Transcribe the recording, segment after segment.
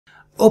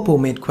Oppo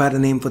made quite a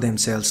name for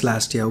themselves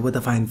last year with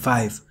the Find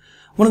 5,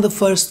 one of the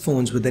first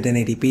phones with a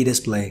 1080p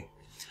display.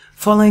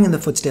 Following in the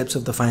footsteps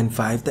of the Find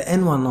 5, the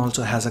N1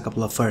 also has a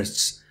couple of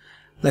firsts.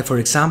 Like for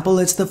example,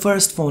 it's the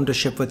first phone to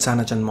ship with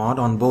CyanogenMod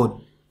on board.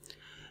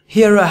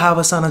 Here I have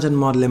a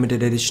CyanogenMod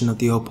limited edition of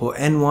the Oppo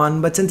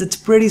N1, but since it's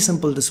pretty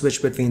simple to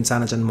switch between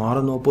CyanogenMod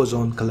and Oppo's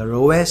own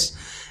ColorOS,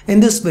 in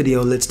this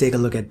video let's take a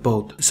look at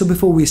both. So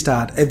before we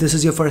start, if this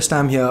is your first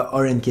time here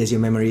or in case your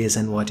memory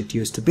isn't what it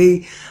used to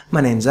be, my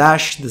name's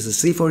Ash, this is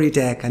C4E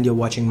Tech and you're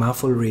watching my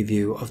full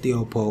review of the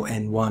Oppo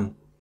N1.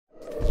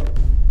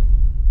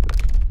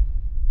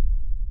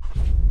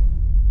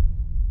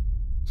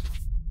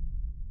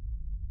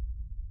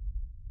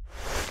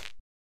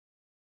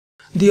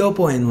 The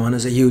Oppo N1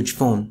 is a huge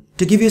phone.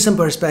 To give you some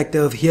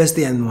perspective, here's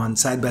the N1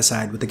 side by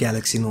side with the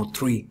Galaxy Note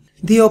 3.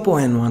 The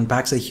Oppo N1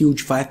 packs a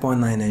huge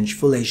 5.9-inch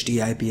Full HD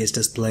IPS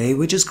display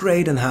which is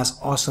great and has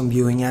awesome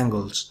viewing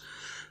angles.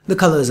 The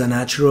colors are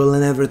natural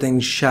and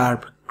everything's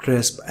sharp,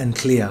 crisp and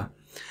clear.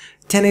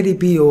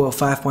 1080p over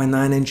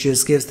 5.9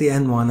 inches gives the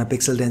N1 a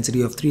pixel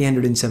density of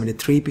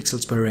 373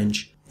 pixels per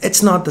inch.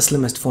 It's not the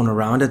slimmest phone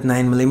around at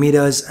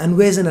 9mm and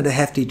weighs in at a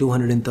hefty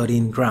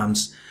 213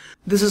 grams.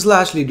 This is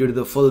largely due to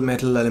the full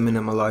metal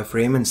aluminum alloy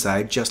frame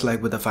inside, just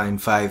like with the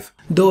Find 5.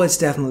 Though it's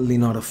definitely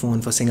not a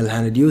phone for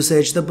single-handed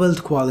usage, the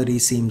build quality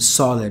seems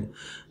solid.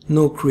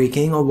 No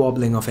creaking or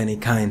wobbling of any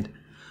kind.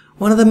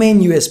 One of the main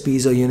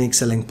USPs or unique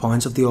selling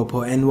points of the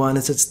Oppo N1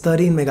 is its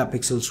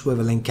 13-megapixel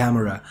swiveling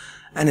camera,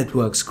 and it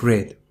works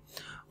great.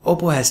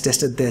 Oppo has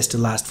tested this to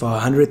last for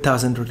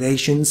 100,000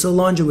 rotations, so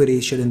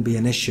longevity shouldn't be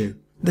an issue.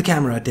 The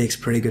camera takes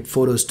pretty good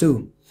photos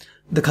too.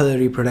 The color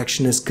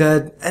reproduction is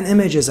good and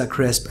images are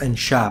crisp and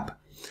sharp.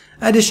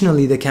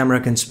 Additionally, the camera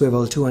can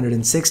swivel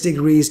 206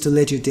 degrees to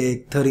let you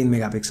take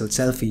 13-megapixel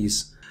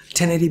selfies.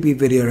 1080p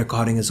video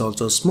recording is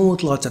also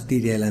smooth, lots of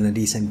detail and a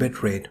decent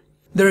bitrate.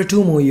 There are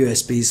two more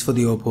USPs for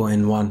the Oppo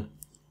N1.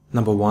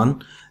 Number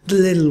 1, the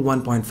little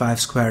 1.5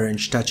 square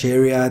inch touch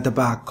area at the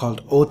back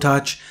called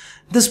O-Touch.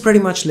 This pretty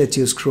much lets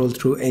you scroll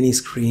through any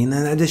screen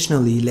and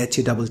additionally lets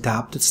you double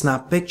tap to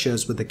snap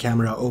pictures with the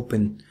camera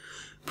open.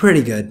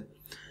 Pretty good.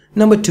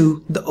 Number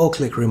 2, the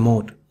O-Click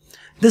remote.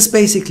 This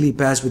basically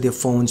pairs with your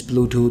phone's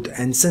Bluetooth,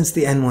 and since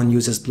the N1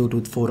 uses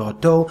Bluetooth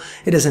 4.0,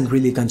 it doesn't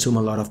really consume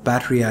a lot of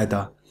battery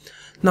either.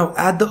 Now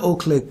add the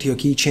O-Click to your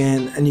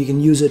keychain and you can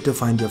use it to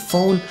find your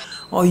phone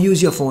or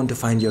use your phone to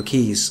find your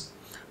keys.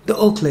 The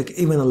O-Click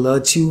even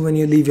alerts you when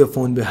you leave your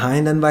phone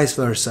behind and vice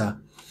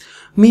versa.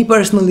 Me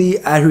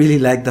personally, I really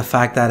like the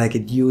fact that I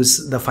could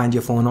use the Find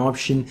Your Phone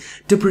option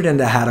to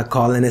pretend I had a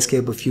call and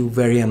escape a few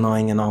very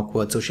annoying and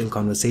awkward social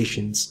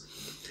conversations.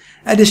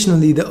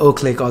 Additionally, the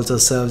O-Click also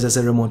serves as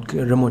a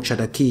remote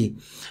shutter key.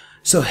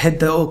 So hit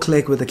the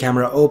O-Click with the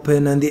camera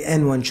open and the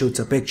N1 shoots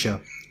a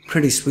picture.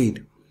 Pretty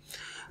sweet.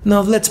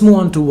 Now let's move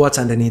on to what's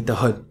underneath the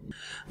hood.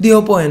 The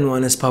Oppo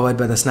N1 is powered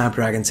by the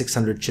Snapdragon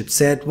 600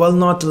 chipset. While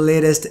not the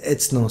latest,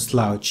 it's no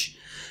slouch.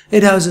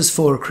 It houses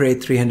 4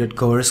 Krait 300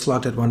 cores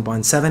clocked at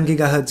 1.7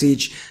 GHz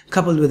each,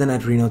 coupled with an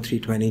Adreno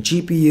 320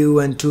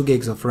 GPU and 2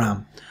 GB of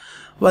RAM.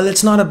 While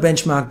it's not a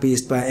benchmark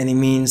beast by any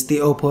means, the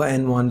Oppo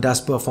N1 does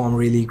perform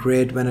really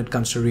great when it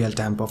comes to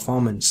real-time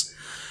performance.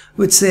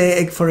 With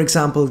say, for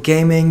example,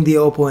 gaming, the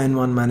Oppo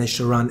N1 managed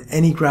to run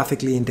any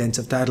graphically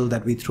intensive title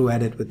that we threw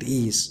at it with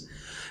ease.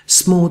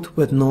 Smooth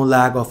with no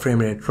lag or frame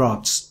rate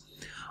drops.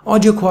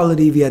 Audio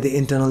quality via the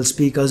internal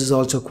speakers is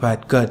also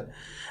quite good.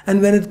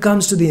 And when it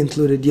comes to the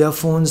included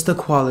earphones, the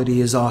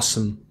quality is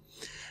awesome.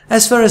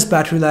 As far as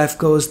battery life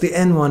goes, the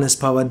N1 is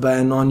powered by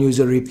a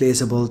non-user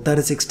replaceable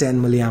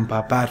 3610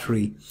 mAh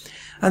battery,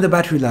 and the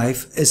battery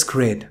life is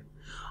great.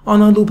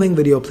 On our looping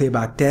video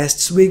playback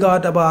tests, we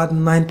got about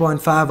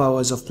 9.5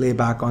 hours of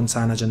playback on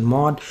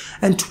CyanogenMod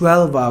and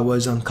 12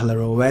 hours on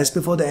ColorOS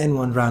before the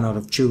N1 ran out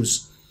of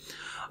juice.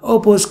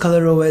 Oppo's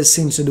ColorOS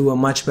seems to do a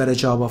much better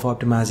job of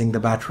optimizing the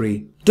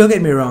battery. Don't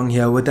get me wrong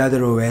here, with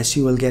either OS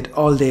you will get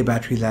all-day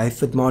battery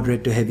life with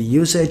moderate to heavy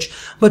usage,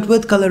 but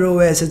with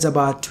ColorOS it's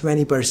about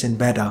 20%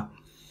 better.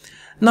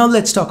 Now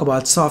let's talk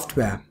about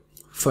software.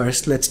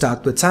 First, let's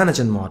start with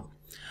CyanogenMod.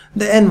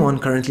 The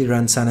N1 currently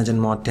runs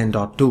CyanogenMod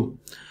 10.2.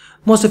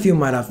 Most of you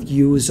might have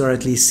used or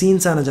at least seen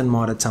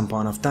CyanogenMod at some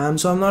point of time,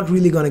 so I'm not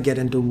really going to get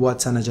into what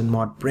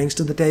CyanogenMod brings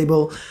to the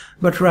table,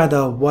 but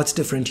rather what's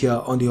different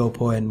here on the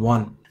Oppo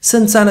N1.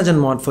 Since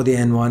CyanogenMod for the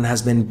N1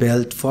 has been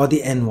built for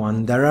the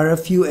N1, there are a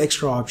few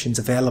extra options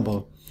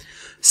available.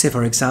 Say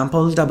for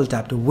example, double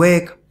tap to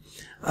wake.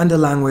 Under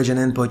language and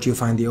input you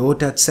find the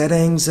O-Touch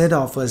settings. It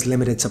offers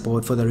limited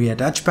support for the rear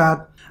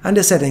touchpad.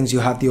 Under settings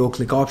you have the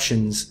O-Click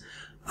options.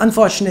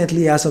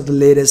 Unfortunately, as of the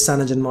latest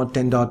CyanogenMod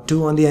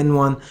 10.2 on the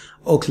N1,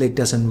 O-Click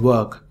doesn't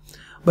work.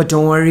 But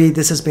don't worry,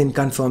 this has been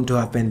confirmed to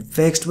have been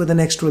fixed with the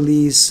next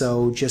release,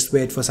 so just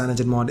wait for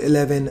CyanogenMod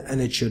 11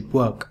 and it should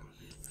work.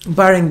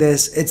 Barring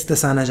this, it's the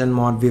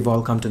CyanogenMod we've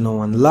all come to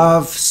know and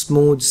love,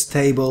 smooth,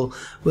 stable,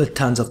 with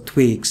tons of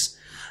tweaks.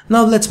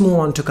 Now let's move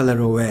on to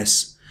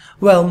ColorOS.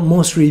 Well,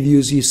 most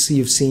reviews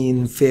you've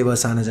seen favor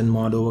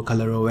CyanogenMod over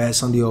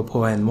ColorOS on the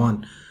Oppo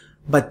N1,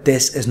 but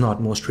this is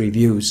not most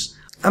reviews.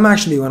 I'm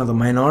actually one of the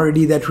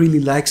minority that really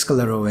likes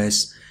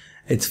ColorOS.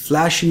 It's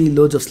flashy,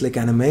 loads of slick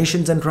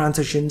animations and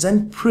transitions,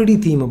 and pretty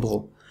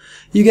themable.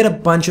 You get a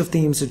bunch of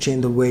themes to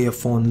change the way your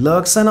phone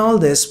looks, and all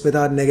this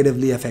without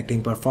negatively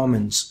affecting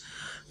performance.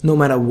 No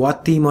matter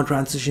what theme or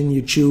transition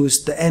you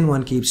choose, the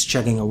N1 keeps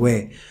chugging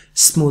away,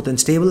 smooth and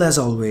stable as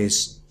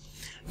always.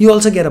 You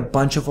also get a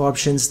bunch of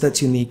options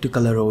that's unique to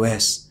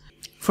ColorOS.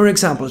 For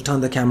example,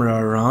 turn the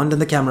camera around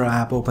and the camera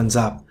app opens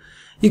up.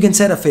 You can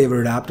set a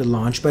favorite app to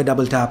launch by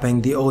double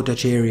tapping the O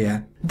touch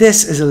area.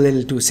 This is a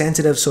little too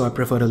sensitive, so I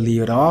prefer to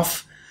leave it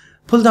off.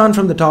 Pull down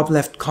from the top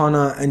left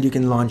corner and you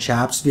can launch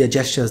apps via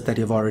gestures that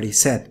you've already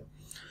set.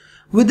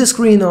 With the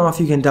screen off,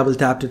 you can double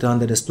tap to turn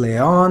the display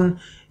on.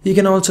 You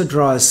can also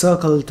draw a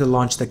circle to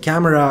launch the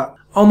camera,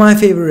 or my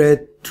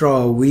favorite,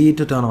 draw a V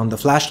to turn on the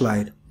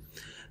flashlight.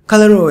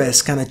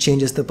 ColorOS kinda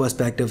changes the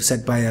perspective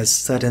set by a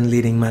certain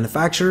leading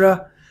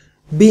manufacturer.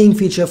 Being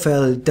feature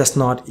filled does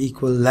not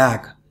equal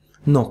lag.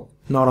 No,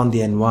 not on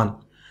the N1.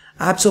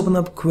 Apps open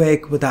up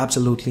quick with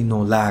absolutely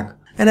no lag.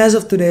 And as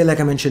of today, like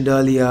I mentioned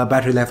earlier,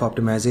 battery life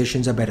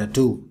optimizations are better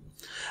too.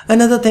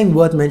 Another thing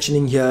worth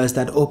mentioning here is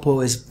that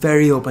Oppo is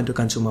very open to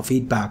consumer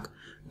feedback.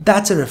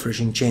 That's a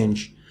refreshing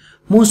change.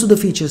 Most of the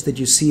features that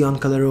you see on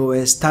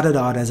ColorOS started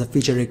out as a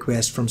feature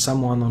request from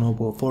someone on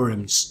Oppo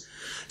forums.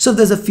 So if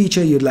there's a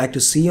feature you'd like to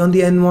see on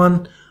the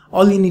N1,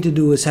 all you need to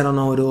do is head on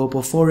over to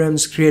Oppo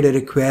forums, create a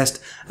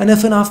request, and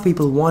if enough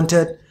people want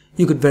it,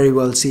 you could very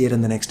well see it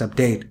in the next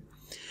update.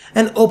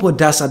 And Oppo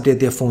does update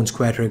their phones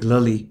quite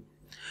regularly.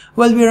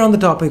 While we're on the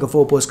topic of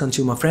Oppo's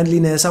consumer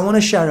friendliness, I want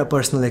to share a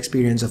personal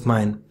experience of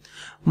mine.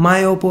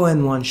 My Oppo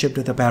N1 shipped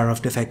with a pair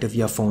of defective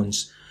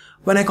earphones.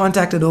 When I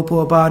contacted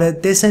Oppo about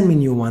it, they sent me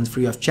new ones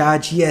free of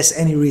charge. Yes,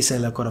 any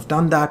reseller could have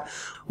done that.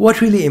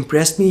 What really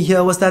impressed me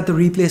here was that the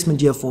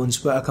replacement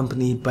earphones were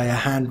accompanied by a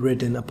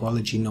handwritten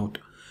apology note.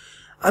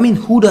 I mean,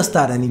 who does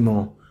that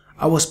anymore?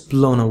 I was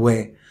blown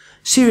away.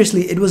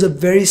 Seriously, it was a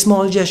very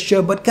small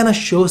gesture but kinda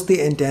shows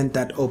the intent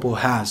that Oppo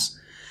has.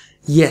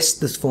 Yes,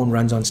 this phone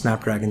runs on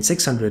Snapdragon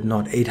 600,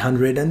 not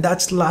 800, and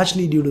that's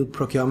largely due to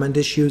procurement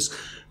issues,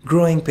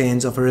 growing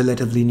pains of a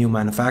relatively new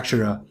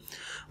manufacturer.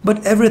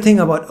 But everything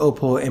about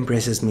Oppo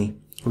impresses me.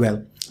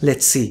 Well,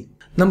 let's see.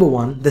 Number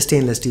 1, the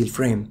stainless steel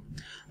frame.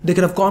 They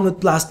could have gone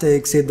with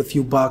plastic, saved a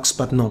few bucks,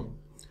 but no.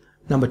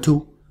 Number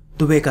 2,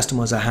 the way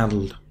customers are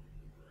handled.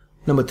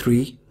 Number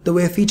 3, the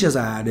way features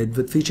are added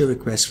with feature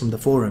requests from the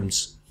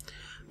forums.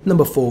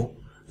 Number 4,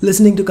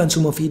 listening to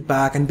consumer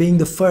feedback and being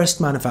the first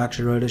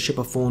manufacturer to ship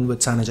a phone with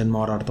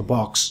CyanogenMod out of the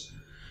box.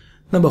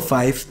 Number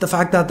 5, the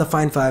fact that the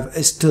Find 5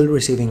 is still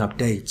receiving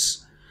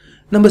updates.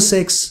 Number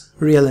 6,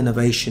 real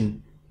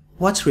innovation.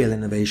 What's real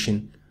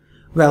innovation?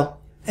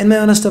 Well, in my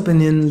honest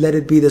opinion, let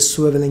it be the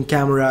swiveling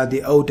camera,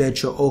 the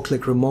O-touch or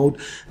O-click remote,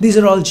 these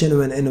are all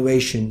genuine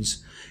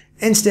innovations.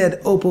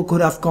 Instead, Oppo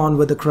could have gone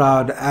with the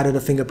crowd, added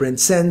a fingerprint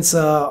sensor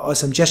or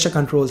some gesture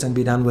controls and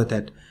be done with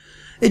it.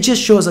 It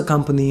just shows a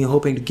company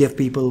hoping to give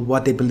people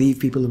what they believe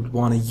people would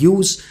want to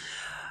use,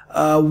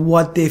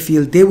 what they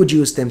feel they would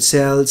use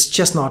themselves,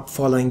 just not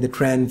following the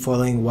trend,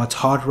 following what's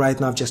hot right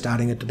now, just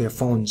adding it to their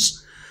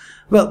phones.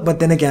 Well, but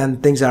then again,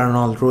 things aren't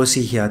all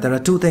rosy here. There are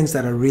two things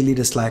that I really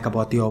dislike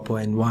about the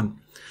Oppo N1.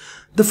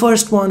 The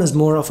first one is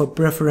more of a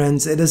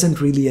preference. It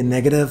isn't really a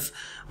negative,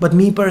 but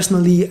me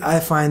personally, I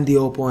find the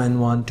Oppo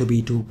N1 to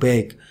be too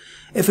big.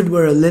 If it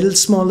were a little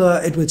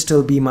smaller, it would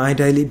still be my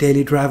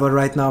daily driver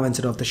right now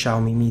instead of the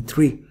Xiaomi Mi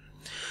 3.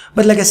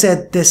 But like I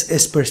said, this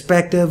is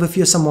perspective. If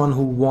you're someone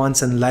who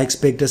wants and likes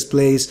big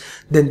displays,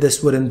 then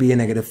this wouldn't be a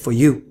negative for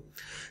you.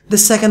 The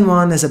second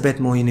one is a bit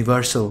more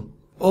universal.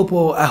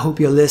 Oppo, I hope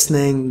you're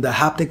listening. The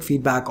haptic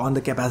feedback on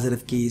the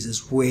capacitive keys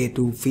is way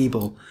too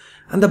feeble,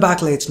 and the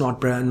backlight's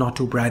not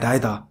too bright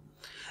either.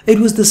 It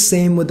was the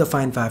same with the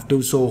Find 5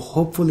 too, so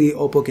hopefully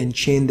Oppo can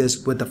change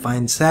this with the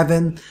Find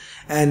 7.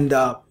 And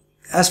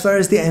as far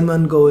as the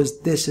N1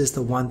 goes, this is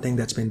the one thing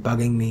that's been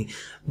bugging me.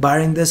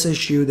 Barring this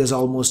issue, there's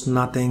almost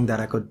nothing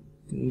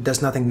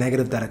there's nothing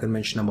negative that I could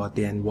mention about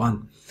the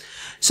N1.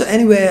 So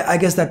anyway, I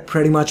guess that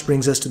pretty much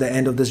brings us to the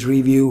end of this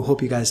review.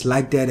 Hope you guys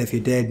liked it. If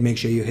you did, make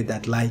sure you hit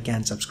that like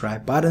and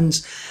subscribe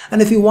buttons.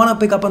 And if you want to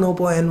pick up an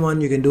Oppo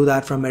N1, you can do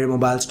that from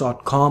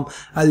merrymobiles.com.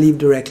 I'll leave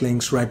direct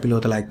links right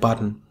below the like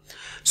button.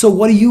 So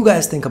what do you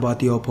guys think about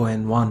the Oppo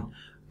N1?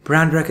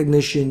 Brand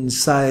recognition,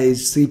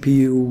 size,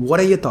 CPU, what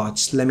are your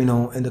thoughts? Let me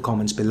know in the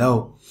comments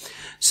below.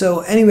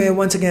 So anyway,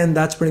 once again,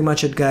 that's pretty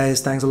much it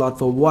guys. Thanks a lot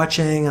for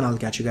watching and I'll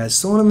catch you guys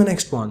soon in the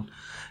next one.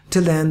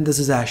 Till then, this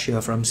is Ash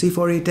here from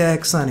C4E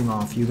Tech signing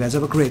off. You guys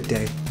have a great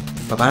day.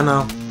 Bye bye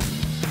now.